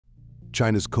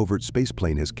China's Covert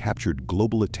spaceplane has captured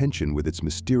global attention with its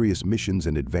mysterious missions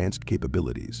and advanced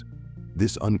capabilities.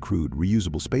 This uncrewed,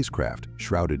 reusable spacecraft,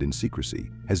 shrouded in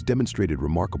secrecy, has demonstrated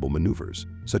remarkable maneuvers,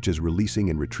 such as releasing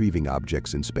and retrieving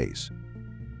objects in space.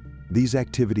 These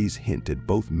activities hint at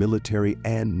both military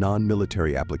and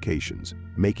non-military applications,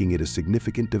 making it a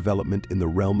significant development in the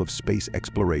realm of space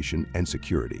exploration and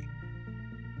security.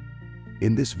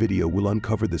 In this video, we'll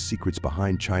uncover the secrets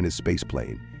behind China's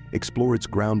spaceplane, explore its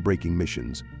groundbreaking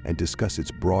missions, and discuss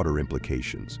its broader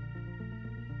implications.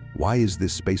 Why is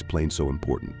this spaceplane so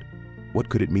important? What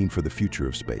could it mean for the future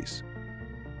of space?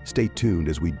 Stay tuned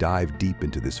as we dive deep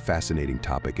into this fascinating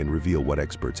topic and reveal what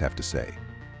experts have to say.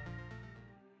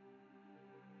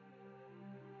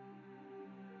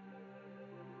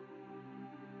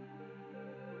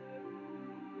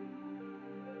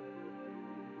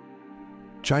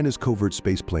 China's Covert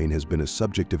spaceplane has been a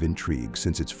subject of intrigue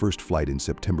since its first flight in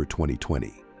September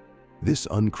 2020. This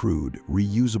uncrewed,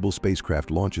 reusable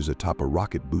spacecraft launches atop a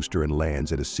rocket booster and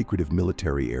lands at a secretive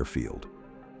military airfield.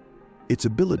 Its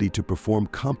ability to perform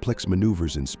complex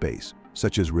maneuvers in space,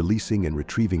 such as releasing and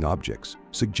retrieving objects,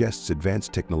 suggests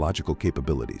advanced technological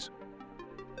capabilities.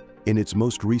 In its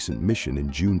most recent mission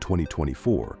in June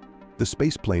 2024, the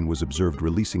spaceplane was observed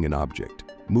releasing an object,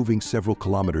 moving several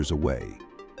kilometers away,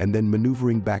 and then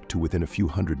maneuvering back to within a few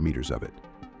hundred meters of it.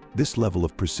 This level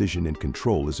of precision and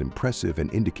control is impressive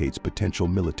and indicates potential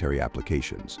military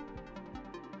applications.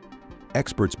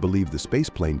 Experts believe the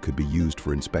spaceplane could be used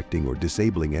for inspecting or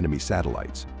disabling enemy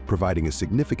satellites, providing a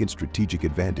significant strategic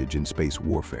advantage in space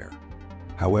warfare.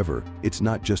 However, it's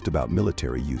not just about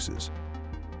military uses.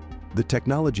 The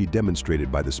technology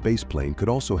demonstrated by the spaceplane could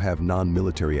also have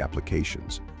non-military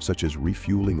applications, such as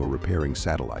refueling or repairing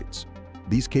satellites.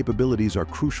 These capabilities are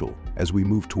crucial as we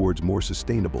move towards more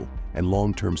sustainable and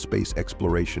long-term space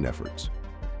exploration efforts.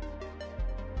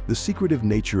 The secretive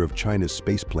nature of China's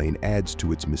spaceplane adds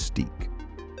to its mystique.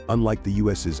 Unlike the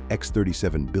US's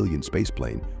X-37 billion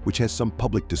spaceplane, which has some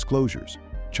public disclosures,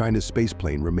 China's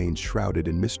spaceplane remains shrouded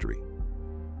in mystery.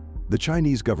 The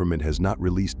Chinese government has not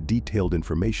released detailed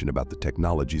information about the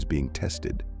technologies being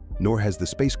tested, nor has the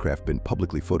spacecraft been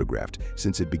publicly photographed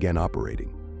since it began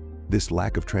operating. This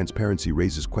lack of transparency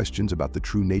raises questions about the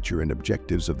true nature and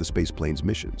objectives of the spaceplane's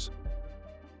missions.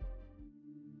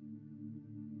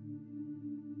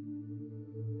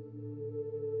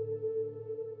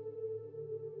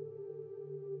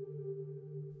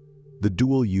 The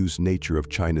dual-use nature of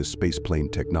China's spaceplane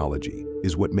technology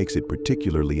is what makes it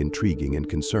particularly intriguing and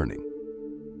concerning.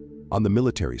 On the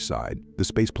military side, the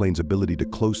spaceplane's ability to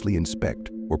closely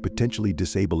inspect or potentially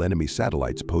disable enemy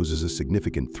satellites poses a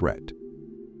significant threat.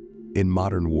 In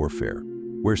modern warfare,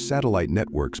 where satellite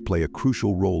networks play a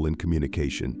crucial role in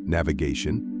communication,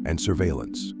 navigation, and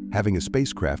surveillance, having a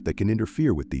spacecraft that can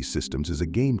interfere with these systems is a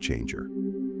game changer.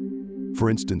 For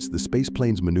instance, the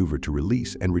spaceplane's maneuver to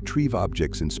release and retrieve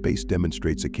objects in space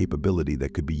demonstrates a capability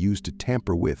that could be used to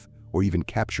tamper with or even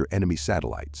capture enemy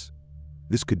satellites.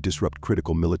 This could disrupt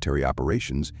critical military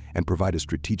operations and provide a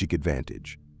strategic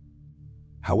advantage.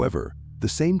 However, the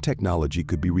same technology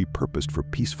could be repurposed for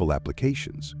peaceful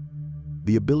applications.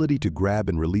 The ability to grab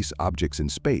and release objects in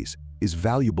space is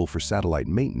valuable for satellite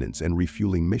maintenance and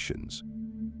refueling missions.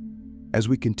 As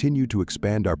we continue to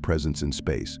expand our presence in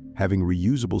space, having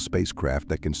reusable spacecraft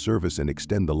that can service and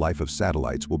extend the life of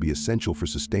satellites will be essential for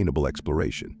sustainable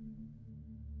exploration.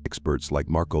 Experts like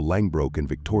Marco Langbroek and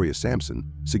Victoria Sampson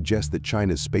suggest that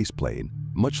China's spaceplane,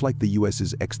 much like the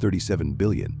US's X-37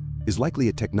 billion, is likely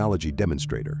a technology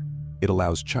demonstrator. It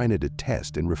allows China to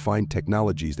test and refine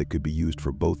technologies that could be used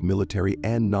for both military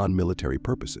and non-military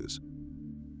purposes.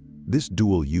 This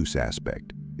dual-use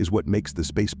aspect is what makes the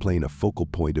spaceplane a focal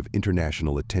point of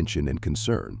international attention and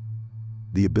concern.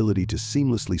 The ability to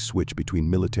seamlessly switch between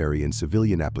military and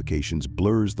civilian applications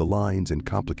blurs the lines and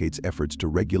complicates efforts to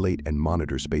regulate and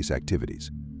monitor space activities.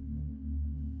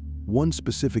 One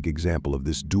specific example of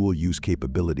this dual-use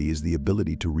capability is the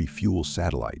ability to refuel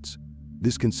satellites.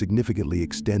 This can significantly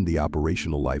extend the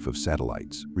operational life of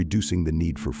satellites, reducing the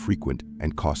need for frequent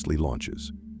and costly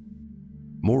launches.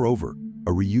 Moreover,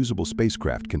 a reusable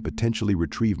spacecraft can potentially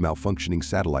retrieve malfunctioning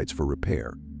satellites for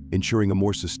repair, ensuring a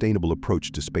more sustainable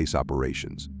approach to space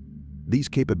operations. These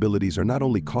capabilities are not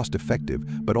only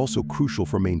cost-effective, but also crucial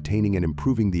for maintaining and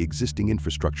improving the existing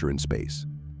infrastructure in space.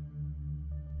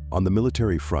 On the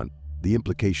military front, the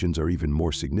implications are even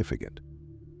more significant.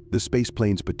 The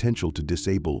spaceplane's potential to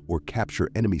disable or capture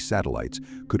enemy satellites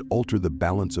could alter the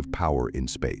balance of power in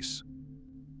space.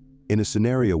 In a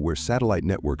scenario where satellite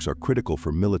networks are critical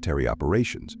for military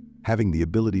operations, having the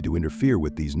ability to interfere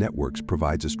with these networks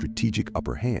provides a strategic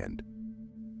upper hand.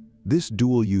 This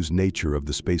dual-use nature of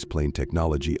the spaceplane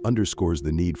technology underscores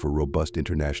the need for robust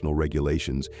international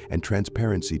regulations and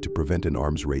transparency to prevent an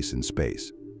arms race in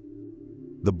space.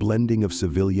 The blending of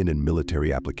civilian and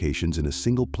military applications in a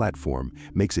single platform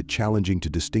makes it challenging to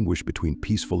distinguish between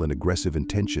peaceful and aggressive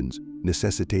intentions,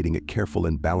 necessitating a careful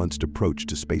and balanced approach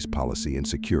to space policy and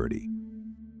security.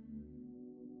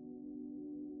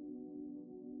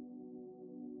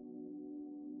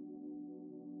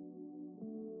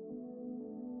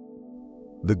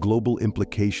 The global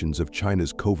implications of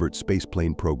China's covert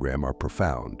spaceplane program are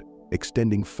profound,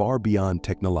 extending far beyond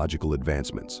technological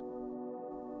advancements.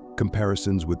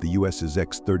 Comparisons with the US's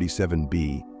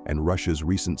X-37B and Russia's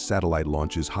recent satellite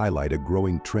launches highlight a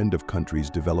growing trend of countries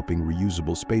developing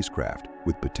reusable spacecraft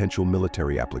with potential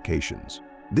military applications.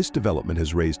 This development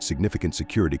has raised significant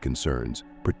security concerns,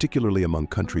 particularly among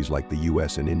countries like the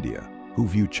US and India, who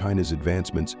view China's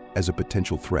advancements as a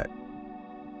potential threat.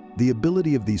 The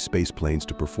ability of these spaceplanes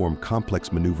to perform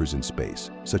complex maneuvers in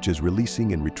space, such as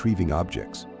releasing and retrieving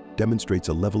objects, demonstrates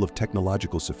a level of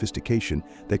technological sophistication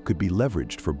that could be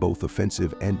leveraged for both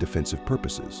offensive and defensive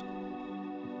purposes.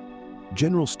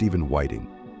 General Stephen Whiting,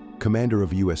 commander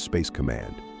of U.S. Space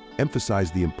Command,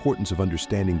 emphasized the importance of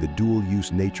understanding the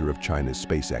dual-use nature of China's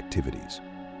space activities.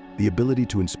 The ability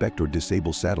to inspect or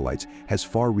disable satellites has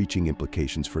far-reaching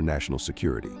implications for national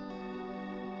security.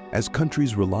 As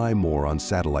countries rely more on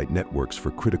satellite networks for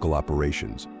critical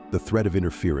operations, the threat of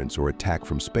interference or attack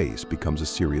from space becomes a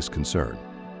serious concern.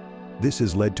 This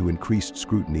has led to increased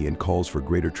scrutiny and calls for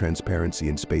greater transparency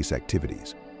in space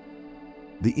activities.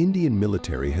 The Indian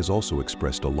military has also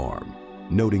expressed alarm,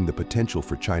 noting the potential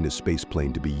for China's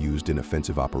spaceplane to be used in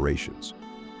offensive operations.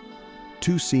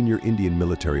 Two senior Indian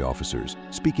military officers,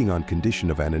 speaking on condition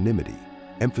of anonymity,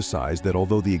 emphasized that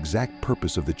although the exact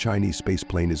purpose of the Chinese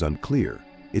spaceplane is unclear,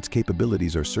 its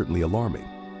capabilities are certainly alarming.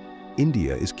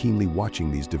 India is keenly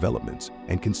watching these developments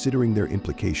and considering their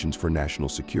implications for national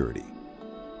security.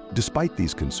 Despite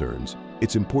these concerns,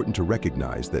 it's important to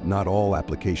recognize that not all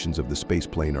applications of the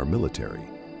spaceplane are military.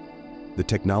 The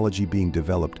technology being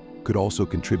developed could also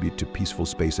contribute to peaceful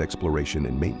space exploration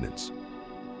and maintenance.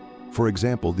 For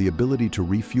example, the ability to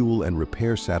refuel and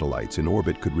repair satellites in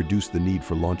orbit could reduce the need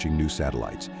for launching new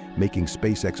satellites, making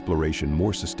space exploration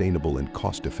more sustainable and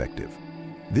cost-effective.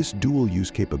 This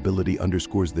dual-use capability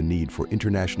underscores the need for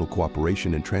international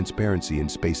cooperation and transparency in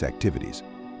space activities.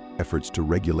 Efforts to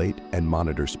regulate and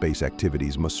monitor space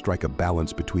activities must strike a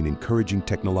balance between encouraging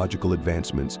technological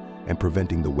advancements and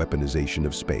preventing the weaponization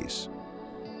of space.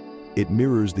 It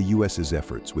mirrors the US's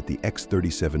efforts with the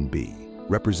X-37B,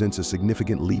 represents a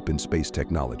significant leap in space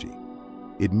technology.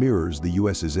 It mirrors the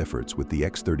US's efforts with the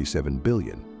X-37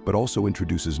 billion, but also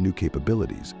introduces new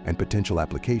capabilities and potential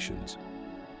applications.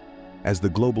 As the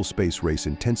global space race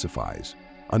intensifies,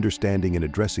 understanding and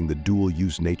addressing the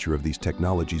dual-use nature of these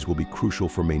technologies will be crucial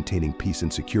for maintaining peace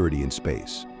and security in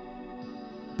space.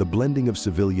 The blending of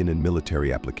civilian and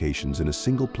military applications in a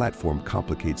single platform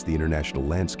complicates the international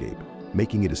landscape,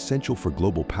 making it essential for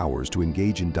global powers to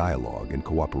engage in dialogue and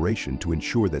cooperation to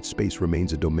ensure that space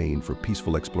remains a domain for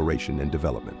peaceful exploration and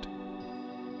development.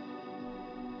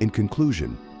 In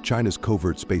conclusion, China's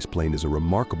covert spaceplane is a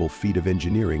remarkable feat of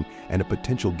engineering and a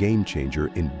potential game-changer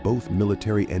in both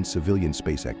military and civilian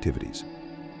space activities.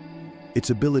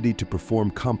 Its ability to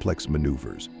perform complex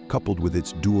maneuvers, coupled with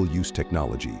its dual-use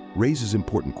technology, raises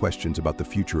important questions about the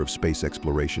future of space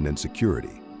exploration and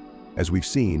security. As we've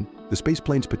seen, the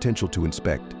spaceplane's potential to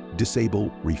inspect,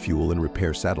 disable, refuel, and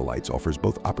repair satellites offers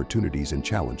both opportunities and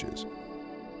challenges.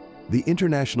 The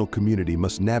international community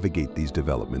must navigate these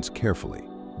developments carefully,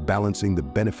 balancing the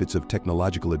benefits of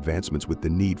technological advancements with the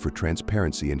need for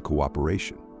transparency and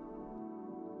cooperation.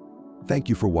 Thank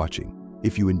you for watching.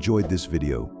 If you enjoyed this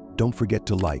video, don't forget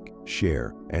to like,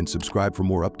 share, and subscribe for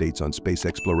more updates on space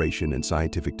exploration and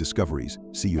scientific discoveries.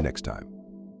 See you next time.